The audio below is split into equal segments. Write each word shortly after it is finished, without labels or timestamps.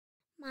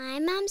My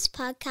mum's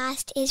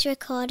podcast is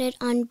recorded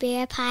on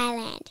Birpai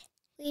land.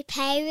 We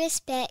pay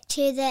respect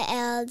to the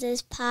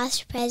elders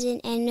past, present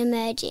and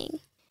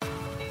emerging.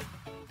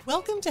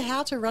 Welcome to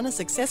How to Run a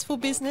Successful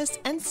Business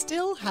and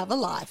Still Have a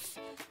Life.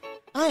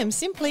 I am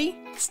simply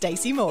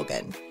Stacey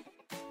Morgan.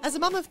 As a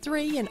mum of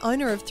three and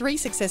owner of three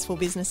successful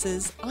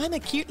businesses, I'm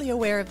acutely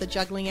aware of the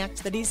juggling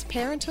act that is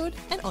parenthood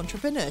and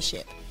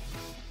entrepreneurship.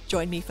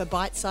 Join me for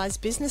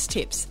bite-sized business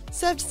tips,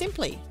 served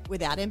simply,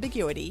 without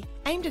ambiguity,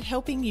 aimed at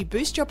helping you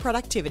boost your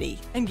productivity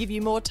and give you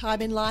more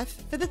time in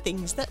life for the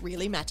things that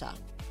really matter.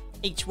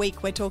 Each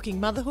week we're talking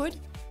motherhood,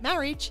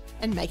 marriage,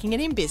 and making it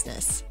in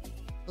business.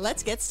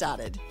 Let's get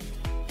started.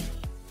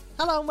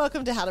 Hello and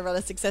welcome to How to Run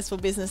a Successful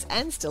Business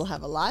and Still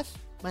Have a Life.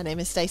 My name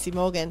is Stacey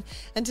Morgan,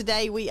 and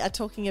today we are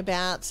talking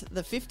about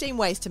the 15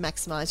 ways to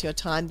maximise your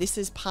time. This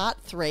is part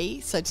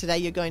 3, so today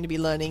you're going to be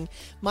learning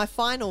my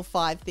final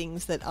 5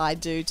 things that I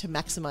do to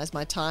maximise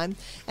my time.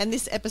 And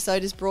this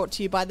episode is brought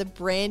to you by the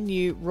brand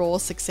new Raw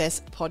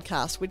Success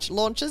podcast, which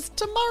launches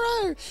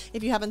tomorrow.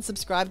 If you haven't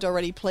subscribed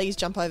already, please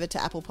jump over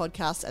to Apple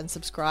Podcasts and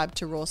subscribe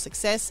to Raw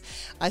Success.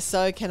 I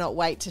so cannot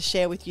wait to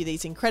share with you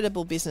these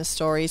incredible business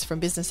stories from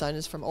business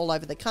owners from all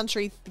over the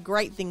country, the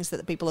great things that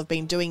the people have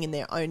been doing in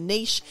their own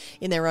niche,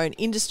 in their own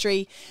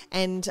industry,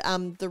 and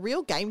the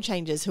real game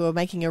changers who are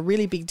making a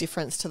really big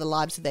difference to the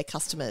lives of their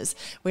customers.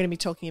 We're going to be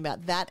talking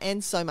about that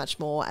and so much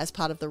more as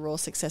part of the Raw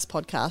Success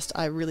podcast.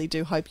 I really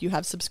do hope you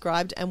have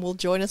subscribed and will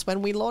join us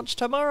when we launch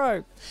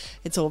tomorrow.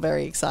 It's all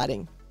very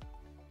exciting.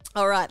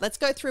 All right, let's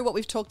go through what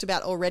we've talked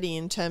about already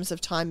in terms of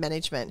time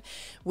management.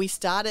 We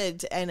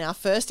started in our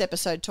first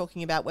episode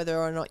talking about whether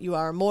or not you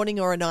are a morning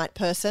or a night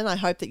person. I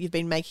hope that you've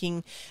been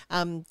making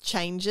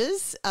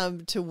changes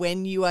to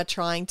when you are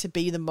trying to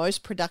be the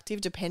most productive,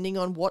 depending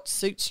on what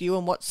suits you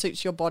and what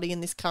suits your body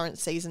in this current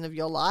season of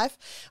your life.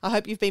 I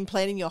hope you've been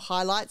planning your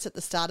highlights at the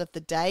start of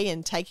the day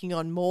and taking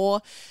on more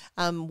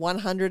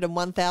 $100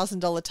 and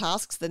 $1,000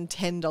 tasks than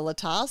 $10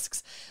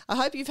 tasks. I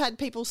hope you've had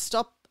people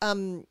stop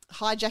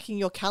hijacking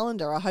your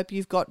calendar. I hope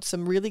you've got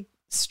some really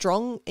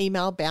strong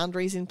email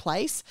boundaries in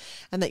place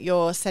and that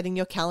you're setting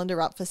your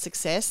calendar up for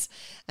success.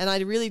 And I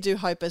really do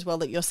hope as well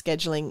that you're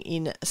scheduling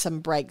in some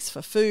breaks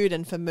for food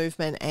and for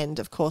movement and,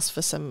 of course,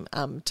 for some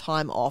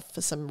time off,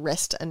 for some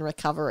rest and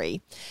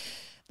recovery.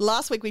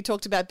 Last week, we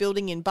talked about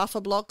building in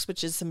buffer blocks,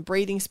 which is some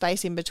breathing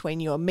space in between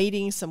your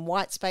meetings, some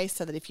white space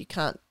so that if you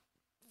can't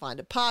find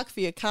a park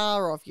for your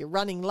car, or if you're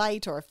running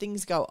late, or if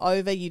things go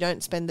over, you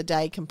don't spend the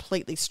day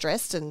completely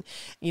stressed and,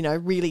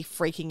 really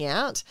freaking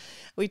out.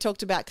 We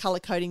talked about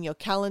color coding your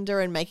calendar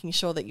and making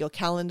sure that your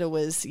calendar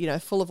was,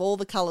 full of all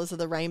the colors of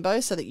the rainbow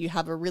so that you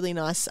have a really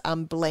nice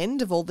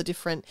blend of all the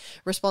different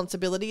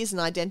responsibilities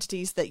and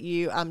identities that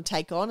you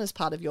take on as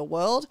part of your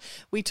world.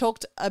 We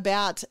talked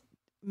about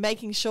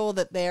making sure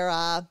that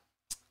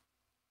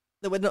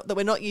that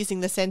we're not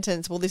using the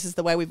sentence, well, this is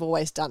the way we've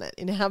always done it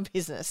in our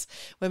business.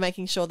 We're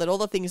making sure that all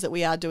the things that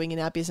we are doing in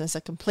our business are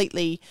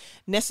completely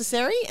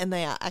necessary and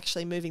they are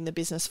actually moving the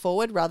business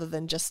forward rather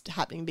than just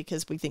happening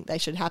because we think they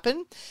should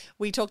happen.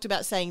 We talked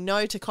about saying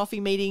no to coffee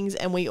meetings,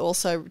 and we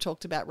also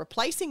talked about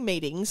replacing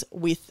meetings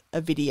with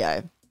a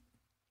video.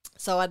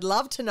 So I'd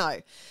love to know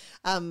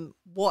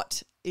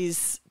what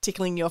is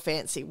tickling your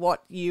fancy,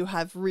 what you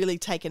have really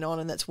taken on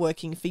and that's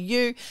working for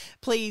you.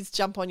 Please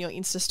jump on your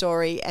Insta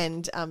story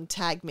and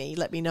tag me.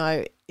 Let me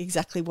know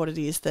exactly what it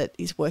is that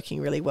is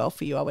working really well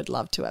for you. I would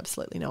love to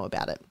absolutely know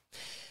about it.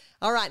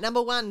 All right,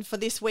 number 1 for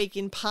this week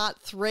in part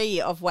 3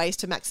 of ways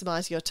to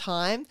maximize your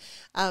time,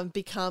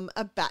 become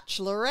a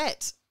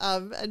bachelorette.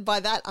 And by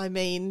that, I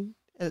mean,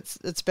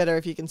 it's better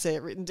if you can see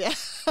it written down.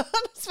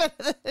 It's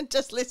better than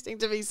just listening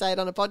to me say it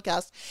on a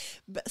podcast.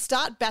 But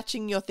start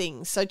batching your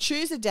things. So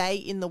choose a day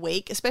in the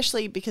week,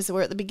 especially because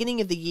we're at the beginning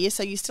of the year,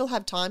 so you still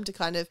have time to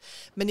kind of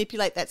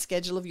manipulate that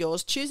schedule of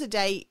yours. Choose a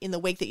day in the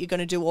week that you're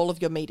going to do all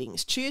of your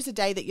meetings. Choose a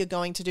day that you're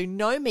going to do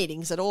no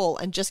meetings at all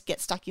and just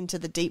get stuck into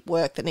the deep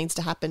work that needs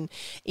to happen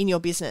in your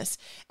business.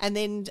 And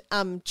then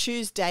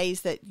choose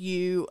days that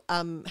you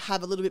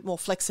have a little bit more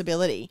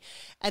flexibility.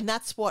 And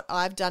that's what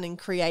I've done in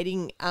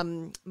creating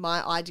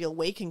my ideal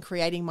week and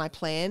creating my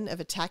plan of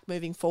attack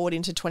moving forward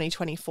into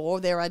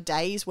 2024. There are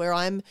days where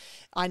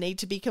I need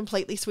to be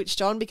completely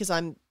switched on because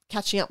I'm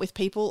catching up with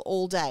people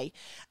all day.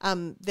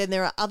 Then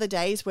there are other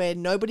days where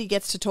nobody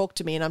gets to talk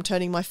to me and I'm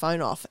turning my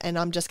phone off and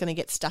I'm just going to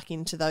get stuck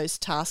into those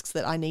tasks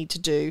that I need to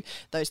do,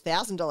 those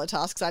 $1,000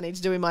 tasks I need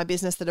to do in my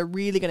business that are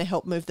really going to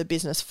help move the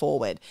business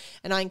forward.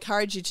 And I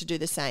encourage you to do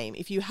the same.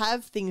 If you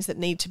have things that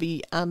need to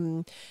be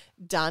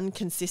done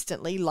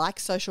consistently, like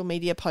social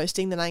media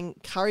posting, then I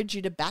encourage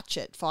you to batch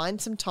it. Find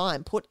some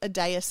time, put a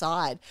day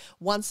aside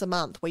once a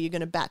month where you're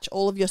going to batch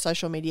all of your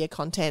social media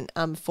content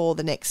for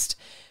the next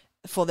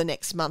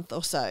month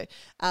or so.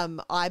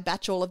 I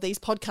batch all of these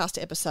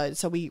podcast episodes.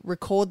 So we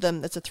record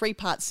them. It's a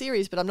 3-part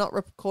series, but I'm not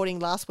recording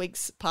last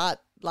week's part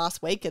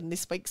last week and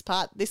this week's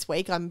part this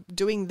week. I'm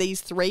doing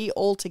these 3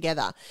 all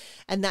together.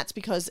 And that's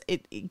because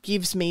it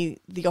gives me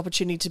the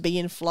opportunity to be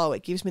in flow.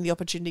 It gives me the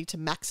opportunity to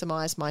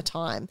maximize my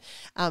time,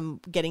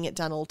 getting it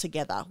done all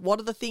together. What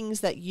are the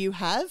things that you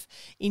have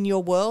in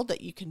your world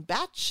that you can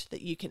batch,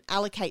 that you can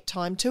allocate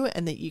time to it,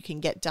 and that you can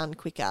get done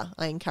quicker?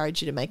 I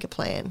encourage you to make a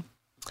plan.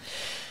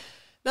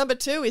 Number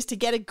 2 is to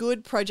get a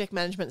good project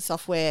management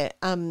software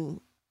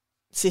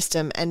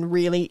system and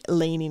really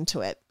lean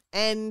into it.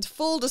 And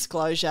full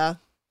disclosure,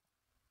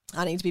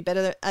 I need to be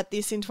better at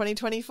this in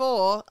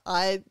 2024.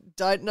 I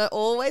don't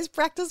always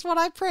practice what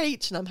I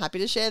preach, and I'm happy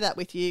to share that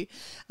with you,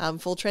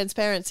 full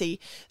transparency.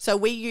 So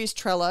we use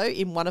Trello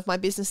in one of my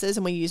businesses,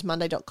 and we use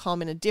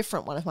Monday.com in a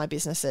different one of my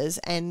businesses,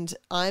 and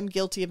I'm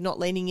guilty of not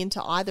leaning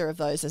into either of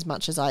those as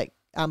much as I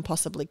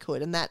possibly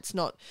could. And that's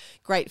not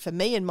great for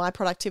me and my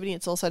productivity.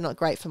 It's also not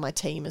great for my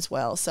team as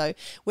well. So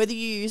whether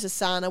you use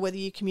Asana, whether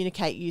you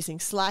communicate using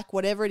Slack,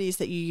 whatever it is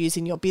that you use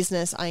in your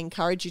business, I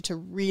encourage you to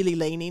really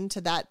lean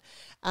into that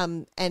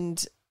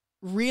and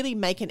really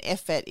make an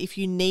effort. If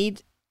you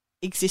need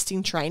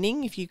existing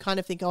training, if you kind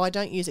of think, oh, I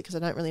don't use it because I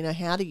don't really know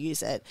how to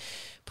use it,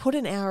 put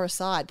an hour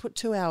aside, put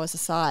 2 hours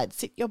aside,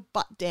 sit your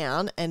butt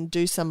down and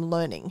do some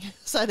learning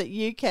so that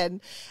you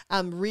can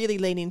really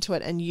lean into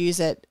it and use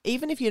it,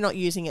 even if you're not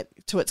using it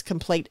to its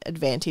complete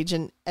advantage.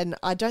 And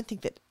I don't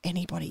think that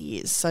anybody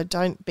is, so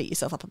don't beat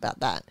yourself up about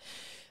that.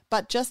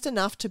 But just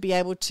enough to be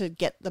able to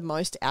get the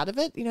most out of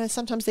it. You know,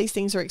 sometimes these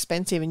things are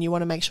expensive and you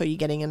want to make sure you're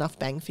getting enough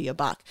bang for your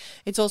buck.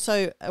 It's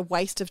also a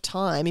waste of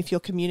time if you're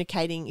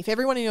communicating, if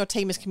everyone in your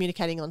team is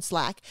communicating on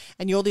Slack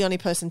and you're the only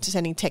person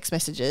sending text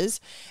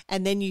messages,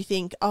 and then you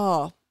think,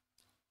 oh,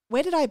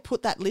 where did I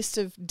put that list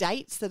of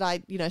dates that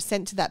I,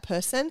 sent to that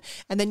person?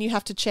 And then you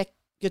have to check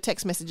your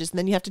text messages, and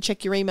then you have to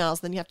check your emails,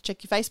 and then you have to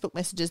check your Facebook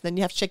messages, and then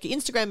you have to check your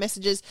Instagram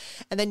messages,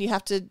 and then you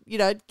have to,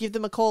 give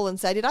them a call and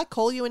say, did I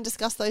call you and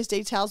discuss those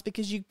details?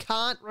 Because you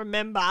can't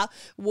remember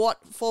what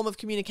form of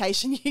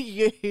communication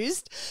you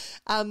used.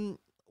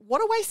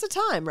 What a waste of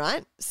time,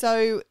 right?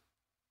 So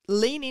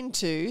lean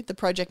into the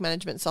project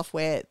management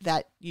software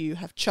that you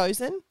have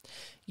chosen.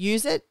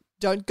 Use it.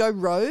 Don't go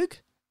rogue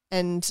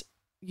and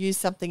use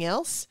something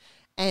else.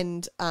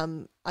 And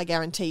I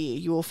guarantee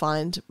you will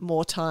find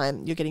more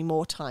time. You're getting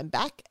more time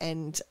back,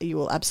 and you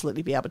will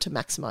absolutely be able to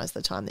maximize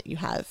the time that you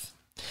have.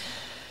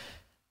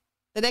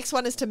 The next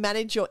one is to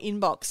manage your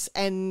inbox.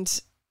 And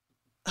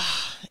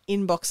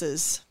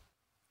inboxes,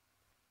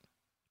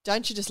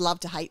 don't you just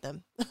love to hate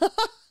them?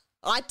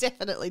 I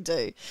definitely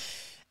do.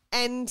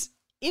 And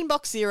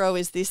inbox zero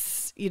is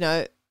this,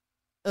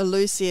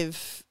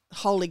 elusive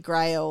holy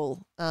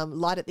grail,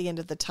 light at the end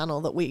of the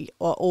tunnel that we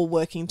are all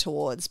working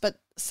towards. But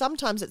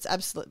sometimes it's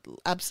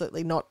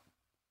absolutely not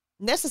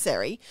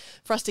necessary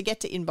for us to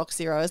get to inbox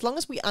zero, as long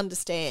as we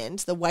understand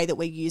the way that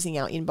we're using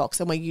our inbox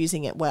and we're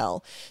using it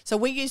well. So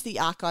we use the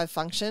archive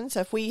function. So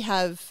if we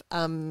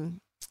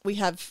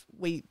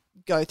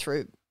go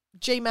through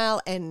Gmail,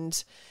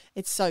 and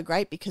it's so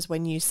great because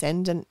when you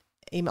send an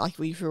email, like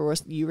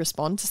you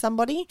respond to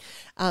somebody,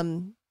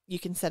 you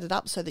can set it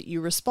up so that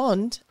you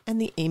respond and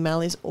the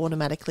email is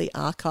automatically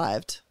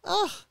archived.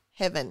 Oh,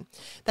 heaven.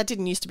 That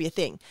didn't used to be a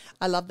thing.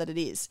 I love that it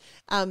is.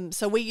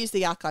 So we use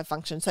the archive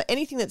function. So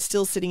anything that's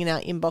still sitting in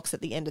our inbox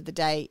at the end of the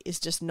day is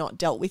just not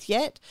dealt with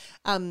yet.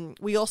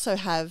 We also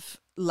have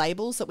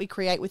labels that we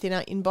create within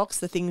our inbox.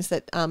 The things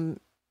that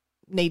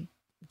need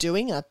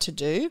doing are to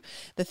do.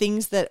 The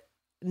things that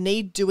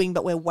need doing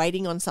but we're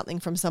waiting on something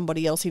from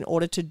somebody else in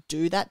order to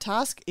do that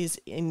task is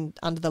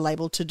under the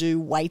label to do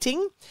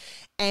waiting.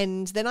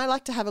 And then I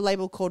like to have a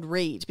label called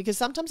read, because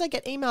sometimes I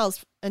get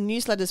emails and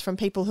newsletters from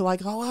people who I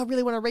go, oh, I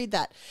really want to read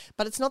that.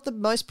 But it's not the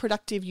most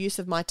productive use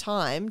of my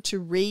time to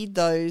read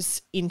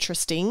those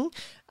interesting,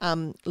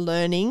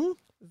 learning,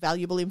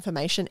 valuable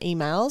information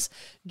emails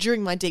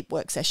during my deep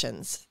work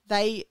sessions.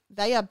 They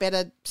are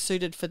better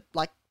suited for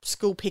like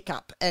school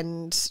pickup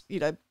and,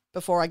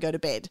 before I go to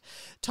bed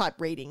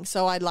type reading.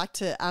 So I'd like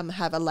to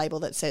have a label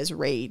that says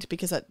read,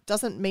 because it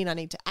doesn't mean I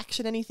need to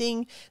action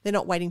anything. They're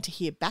not waiting to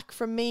hear back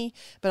from me,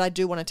 but I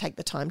do want to take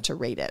the time to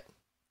read it.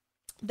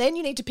 Then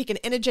you need to pick an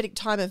energetic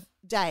time of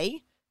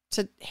day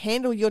to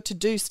handle your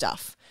to-do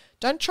stuff.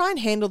 Don't try and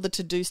handle the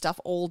to-do stuff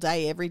all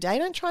day, every day.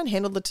 Don't try and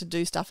handle the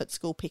to-do stuff at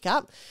school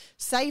pickup.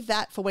 Save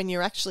that for when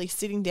you're actually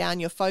sitting down,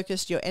 you're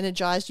focused, you're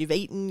energized, you've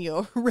eaten,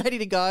 you're ready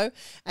to go,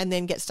 and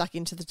then get stuck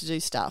into the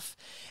to-do stuff.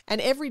 And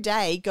every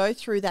day, go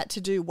through that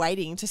to-do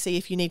waiting to see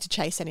if you need to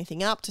chase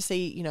anything up, to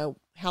see,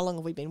 how long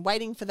have we been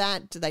waiting for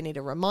that? Do they need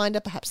a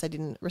reminder? Perhaps they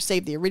didn't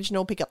receive the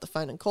original. Pick up the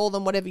phone and call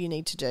them, whatever you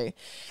need to do.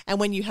 And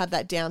when you have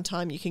that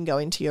downtime, you can go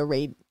into your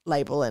read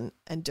label and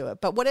do it.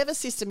 But whatever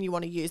system you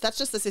want to use, that's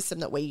just the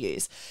system that we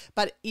use.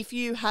 But if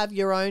you have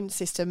your own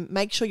system,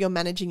 make sure you're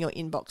managing your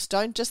inbox.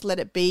 Don't just let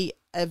it be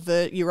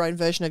your own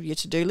version of your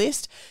to-do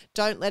list.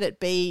 Don't let it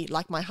be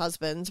like my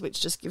husband's,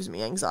 which just gives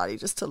me anxiety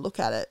just to look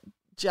at it.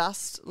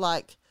 Just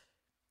like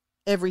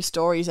every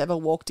story he's ever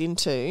walked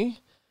into,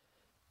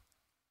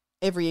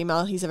 every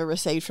email he's ever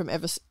received from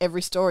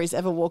every story he's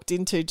ever walked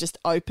into, just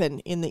open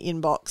in the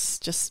inbox,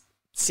 just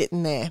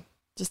sitting there,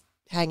 just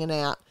hanging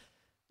out,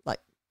 like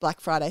Black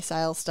Friday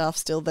sale stuff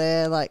still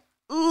there, like,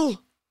 ooh,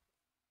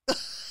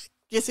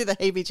 gives you the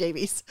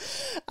heebie-jeebies.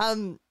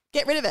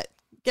 Get rid of it.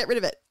 Get rid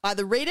of it.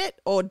 Either read it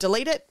or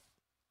delete it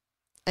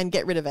and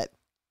get rid of it.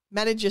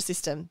 Manage your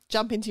system.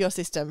 Jump into your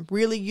system.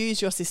 Really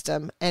use your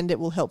system, and it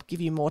will help give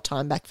you more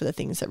time back for the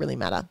things that really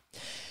matter.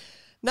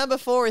 Number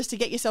 4 is to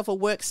get yourself a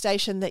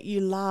workstation that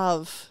you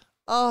love.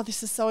 Oh,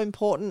 this is so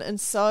important and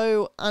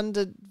so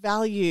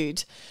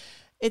undervalued.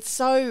 It's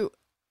so,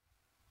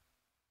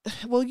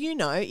 well, you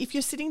know, if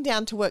you're sitting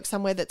down to work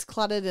somewhere that's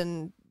cluttered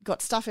and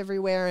got stuff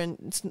everywhere and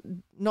it's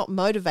not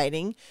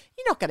motivating,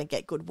 you're not going to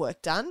get good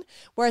work done.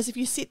 Whereas if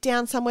you sit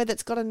down somewhere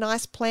that's got a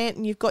nice plant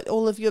and you've got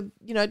all of your,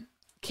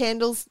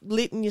 candles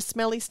lit and your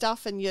smelly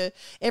stuff and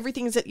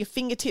everything's at your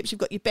fingertips, you've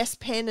got your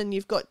best pen and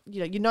you've got,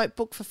 your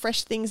notebook for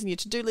fresh things and your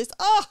to-do list,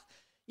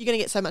 you're going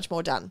to get so much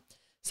more done.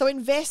 So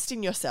invest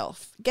in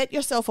yourself. Get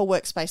yourself a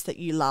workspace that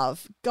you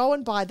love. Go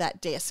and buy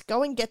that desk.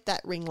 Go and get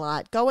that ring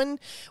light. Go and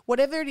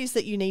whatever it is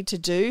that you need to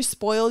do,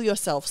 spoil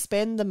yourself.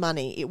 Spend the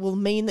money. It will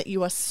mean that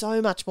you are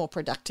so much more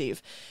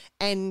productive.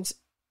 And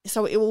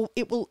so it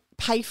will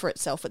pay for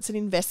itself. It's an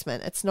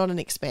investment. It's not an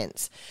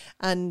expense.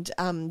 And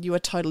you are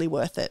totally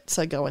worth it.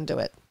 So go and do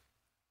it.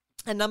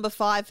 And number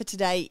 5 for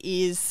today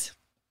is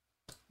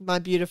my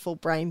beautiful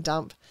brain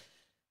dump.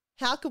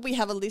 How could we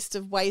have a list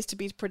of ways to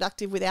be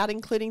productive without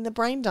including the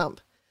brain dump?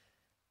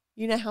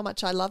 You know how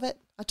much I love it.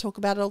 I talk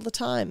about it all the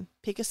time.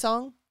 Pick a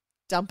song,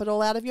 dump it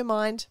all out of your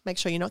mind. Make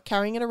sure you're not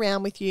carrying it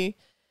around with you.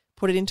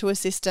 Put it into a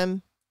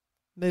system.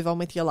 Move on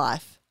with your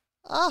life.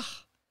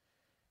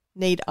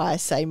 Need I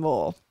say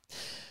more?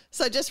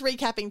 So just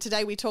recapping,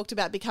 today we talked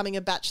about becoming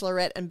a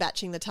bachelorette and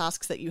batching the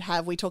tasks that you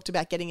have. We talked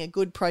about getting a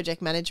good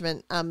project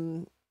management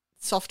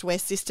software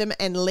system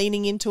and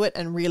leaning into it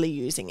and really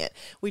using it.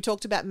 We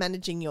talked about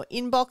managing your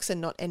inbox and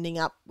not ending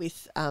up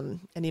with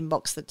an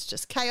inbox that's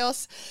just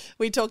chaos.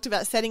 We talked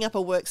about setting up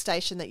a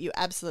workstation that you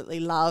absolutely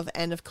love.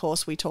 And of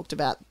course, we talked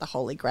about the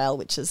holy grail,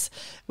 which is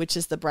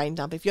the brain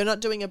dump. If you're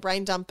not doing a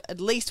brain dump at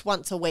least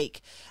once a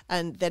week,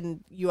 and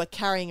then you are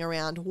carrying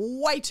around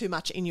way too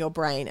much in your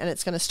brain, and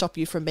it's going to stop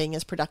you from being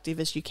as productive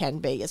as you can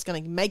be. It's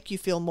going to make you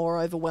feel more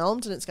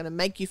overwhelmed, and it's going to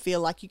make you feel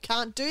like you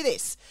can't do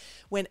this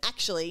when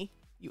actually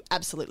you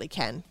absolutely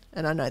can,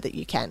 and I know that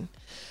you can.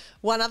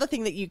 One other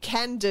thing that you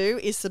can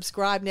do is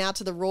subscribe now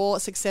to the Raw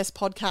Success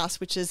podcast,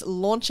 which is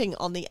launching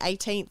on the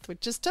 18th,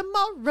 which is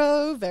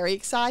tomorrow. Very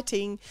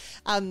exciting.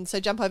 So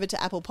jump over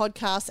to Apple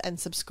Podcasts and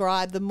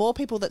subscribe. The more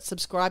people that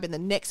subscribe in the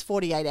next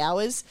 48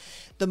 hours,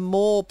 the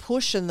more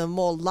push and the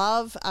more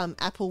love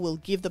Apple will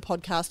give the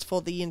podcast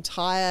for the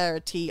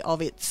entirety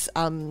of its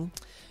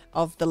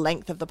of the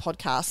length of the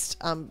podcast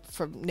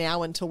from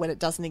now until when it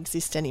doesn't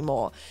exist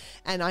anymore.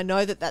 And I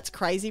know that that's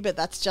crazy, but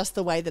that's just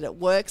the way that it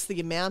works. The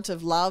amount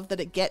of love that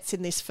it gets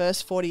in this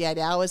first 48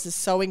 hours is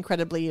so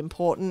incredibly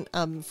important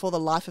for the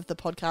life of the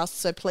podcast.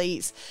 So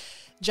please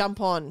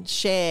jump on,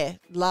 share,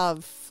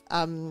 love,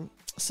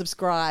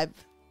 subscribe,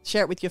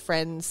 share it with your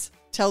friends,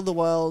 tell the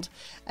world,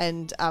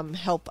 and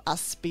help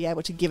us be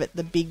able to give it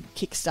the big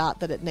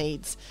kickstart that it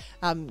needs.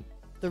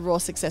 The Raw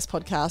Success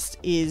podcast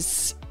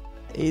is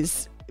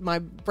my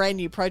brand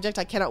new project.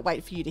 I cannot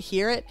wait for you to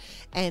hear it.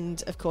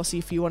 And of course,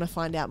 if you want to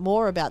find out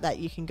more about that,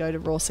 you can go to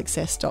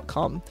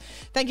rawsuccess.com.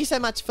 Thank you so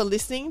much for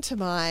listening to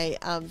my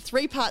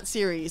 3-part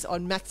series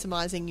on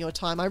maximising your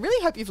time. I really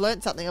hope you've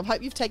learned something. I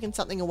hope you've taken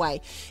something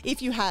away.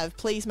 If you have,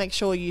 please make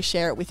sure you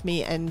share it with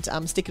me and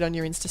stick it on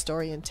your Insta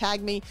story and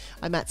tag me.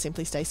 I'm at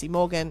Simply Stacey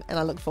Morgan, and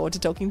I look forward to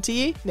talking to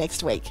you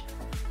next week.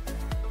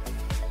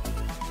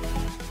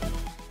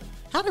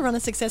 How to Run a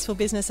Successful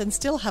Business and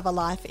Still Have a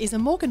Life is a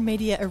Morgan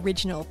Media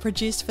original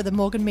produced for the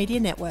Morgan Media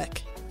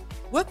Network.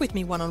 Work with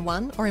me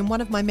one-on-one or in one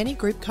of my many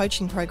group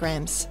coaching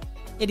programs.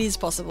 It is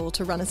possible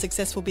to run a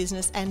successful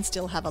business and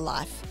still have a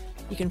life.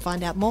 You can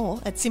find out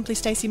more at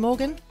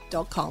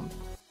simplystacymorgan.com.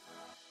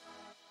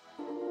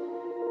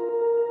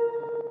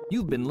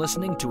 You've been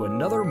listening to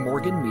another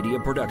Morgan Media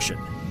production.